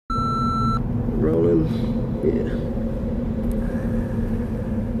Yeah.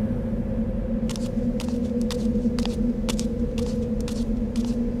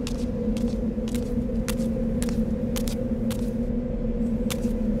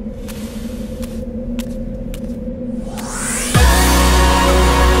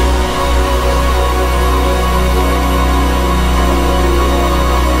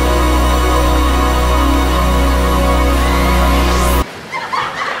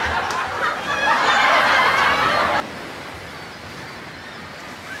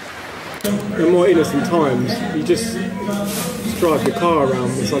 In more innocent times, you just drive your car around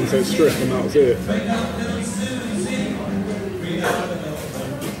the Sunset Strip and that was it.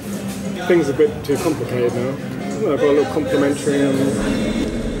 Things are a bit too complicated now. Well, I've got a little complimentary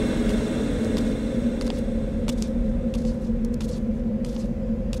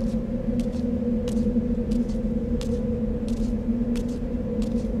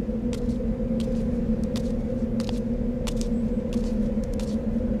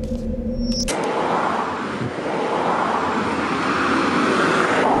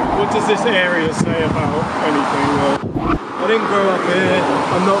What does this area say about anything? I didn't grow up here,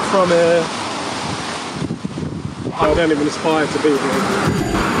 I'm not from here, I don't even aspire to be here.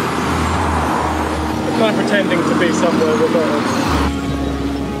 I'm kind of pretending to be somewhere we're not.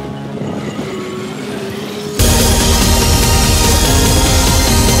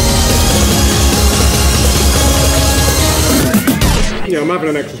 Yeah, I'm having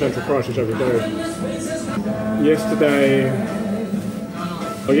an existential crisis every day. Yesterday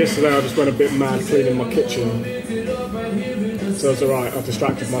I just went a bit mad cleaning my kitchen. So it's alright, I've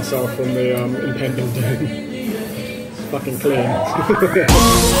distracted myself from the impending doom. It's fucking clean.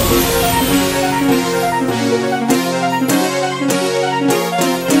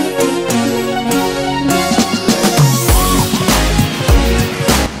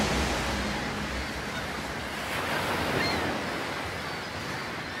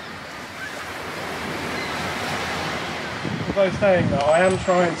 Although saying that, I am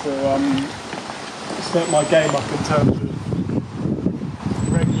trying to step my game up in terms of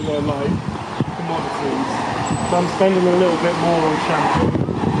regular commodities. So I'm spending a little bit more on shampoo.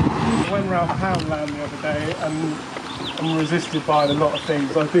 I went round Poundland the other day and I'm resisted by a lot of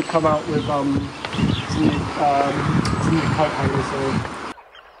things. I did come out with some new coat hangers. I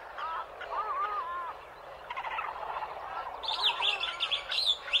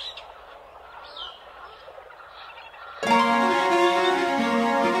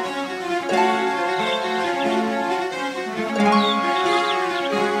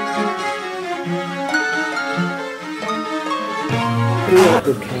like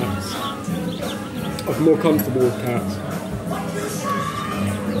good cats. I'm more comfortable with cats.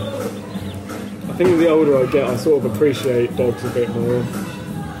 I think the older I get, I sort of appreciate dogs a bit more.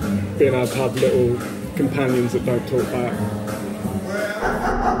 Being able to have little companions that don't talk back.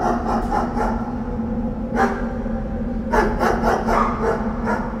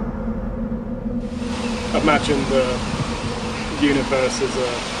 Imagine the universe as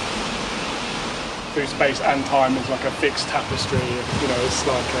through space and time is like a fixed tapestry. You know, it's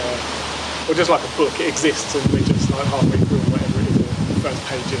like or just like a book. It exists, and we're just like halfway through, or whatever it is, or the first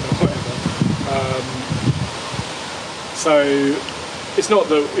page or whatever. So it's not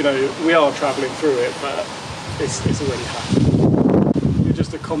that we are travelling through it, but it's already happened. You're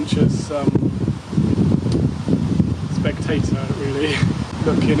just a conscious spectator, really,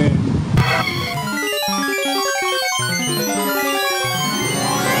 looking in.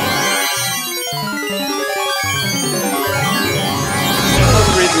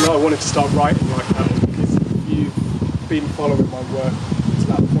 I wanted to start writing like that because if you've been following my work to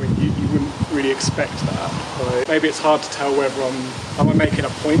that point, you wouldn't really expect that. Right? Maybe it's hard to tell whether am I making a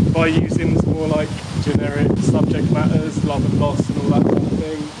point by using more like generic subject matters, love and loss and all that kind of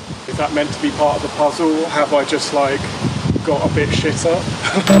thing. Is that meant to be part of the puzzle? Have I just like got a bit shitter?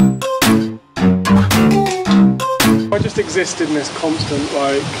 I just exist in this constant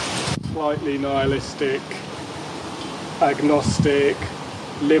like slightly nihilistic, agnostic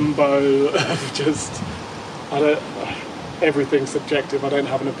limbo of just, everything's subjective, I don't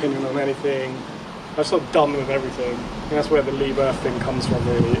have an opinion on anything. I'm sort of done with everything. I think that's where the leave Earth thing comes from,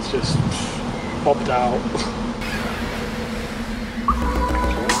 really. It's just opt out.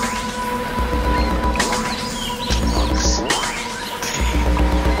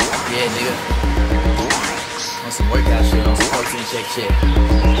 Yeah, nigga. On some workout shit, on some protein shake shit.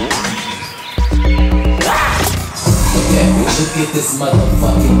 Yeah, look at this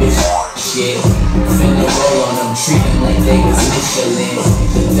motherfucking bitch shit. Finna roll on them, treat them like they was Michelin.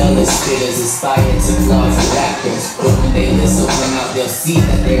 The dullest spitters aspire to claws and rappers, but when they listen out, they'll see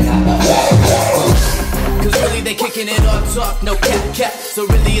that they're not the rappers. Cause really they kicking it all talk, no cap. So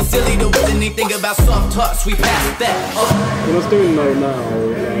really it's silly to really anything about soft talks, we passed that. When I was doing No Now,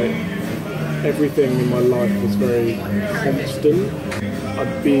 like, everything in my life was very constant.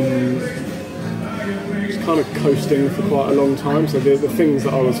 I'd been just kind of coasting for quite a long time, so the things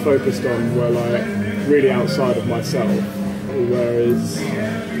that I was focused on were like really outside of myself. Whereas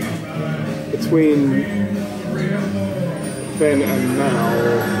between then and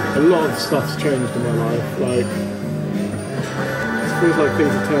now, a lot of stuff's changed in my life. Like, it feels like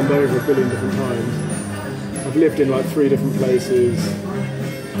things have turned over a billion different times. I've lived in like 3 different places.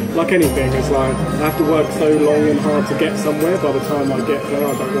 Like anything, it's like I have to work so long and hard to get somewhere. By the time I get there,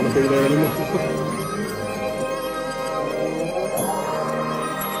 I don't want to be there anymore.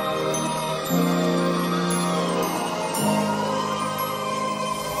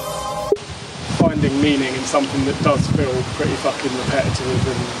 Finding meaning in something that does feel pretty fucking repetitive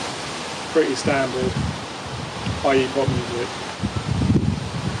and pretty standard, i.e. pop music.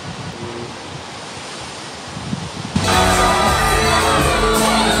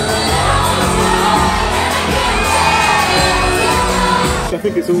 I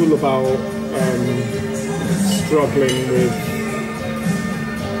think it's all about struggling with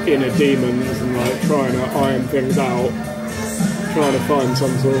inner demons and like trying to iron things out, trying to find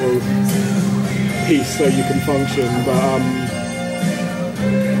some sort of peace so you can function. But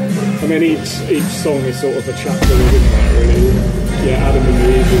I mean, each song is sort of a chapter within that, really. Yeah, Adam and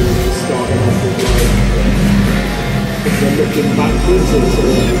Eve is starting off with like they're looking backwards and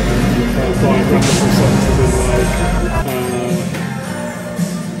sort of biographical senses in like.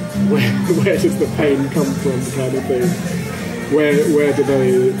 Where does the pain come from, kind of thing? Where do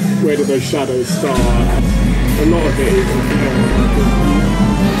those shadows start? A lot of it is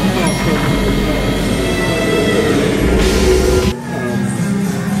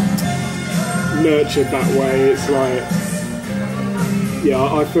nurtured that way. It's like, yeah,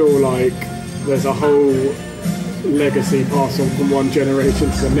 I feel like there's a whole legacy passed on from one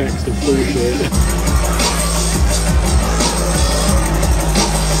generation to the next of bullshit.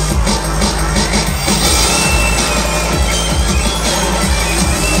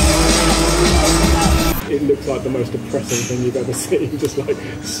 It looks like the most depressing thing you've ever seen, just like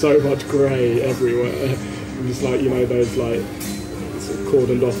so much grey everywhere. And just like, you know, those like sort of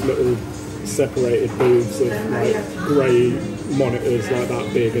cordoned off little separated booths of like grey monitors like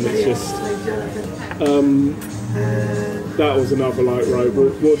that big, and it's just that was another like, right,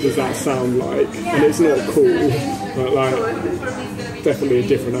 what does that sound like? And it's not cool, but like definitely a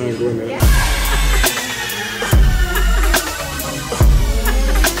different angle in it.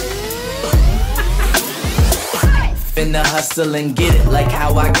 Finna hustle and get it like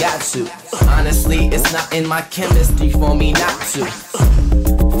how I got to. Honestly, it's not in my chemistry for me not to.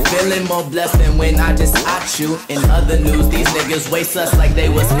 Feeling more blessed than when I just ought you. In other news, these niggas waste us like they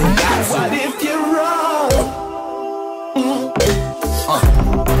was who got to. What if you're wrong?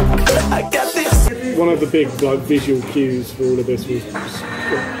 I got this. One of the big like visual cues for all of this was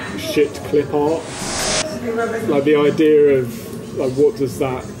shit clip art. Like the idea of like, what does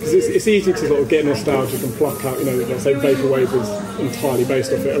that? Because it's easy to sort of get nostalgic and pluck out, you know, let's say Vaporwave was entirely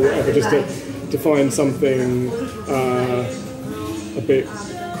based off it or whatever, just to find something a bit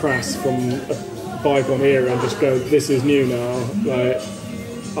crass from a bygone era and just go, this is new now. Like,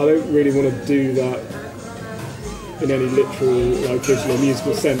 I don't really want to do that in any literal, like, visual or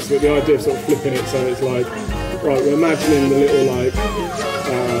musical sense, but the idea of sort of flipping it so it's like, right, we're imagining the little like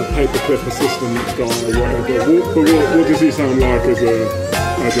paperclip assistant guy or whatever. But what does he sound like as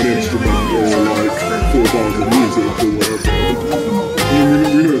an instrument or like 4 bars of music or whatever? I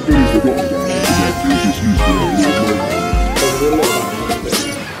mean, we know Billy's forgotten about it. He's just used to it.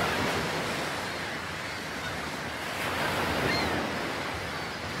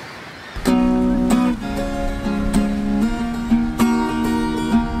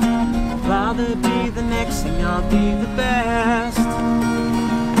 Rather be the next thing, I'll be the best.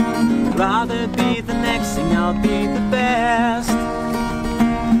 Rather be the next thing, I'll be the best.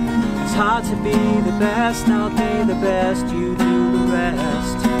 It's hard to be the best, I'll be the best, you do the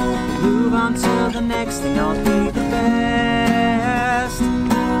rest. Move on to the next thing, I'll be the best.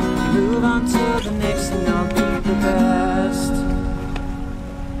 Move on to the next thing, I'll be the best.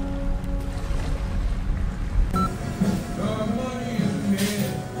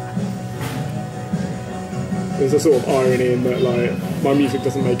 There's a sort of irony in that, like, my music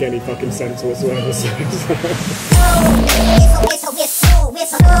doesn't make any fucking sense whatsoever.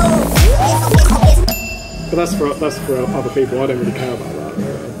 But that's for other people. I don't really care about that.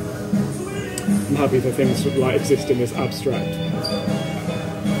 I'm happy for things to like exist in this abstract,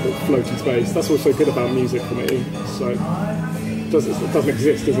 float in space. That's what's so good about music for me. So it doesn't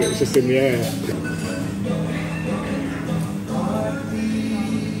exist, does it? It's just in the air.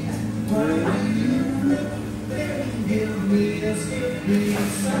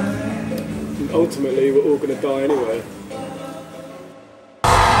 And ultimately, we're all going to die anyway.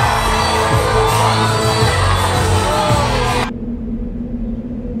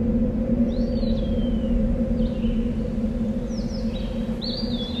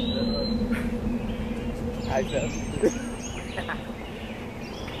 I feel.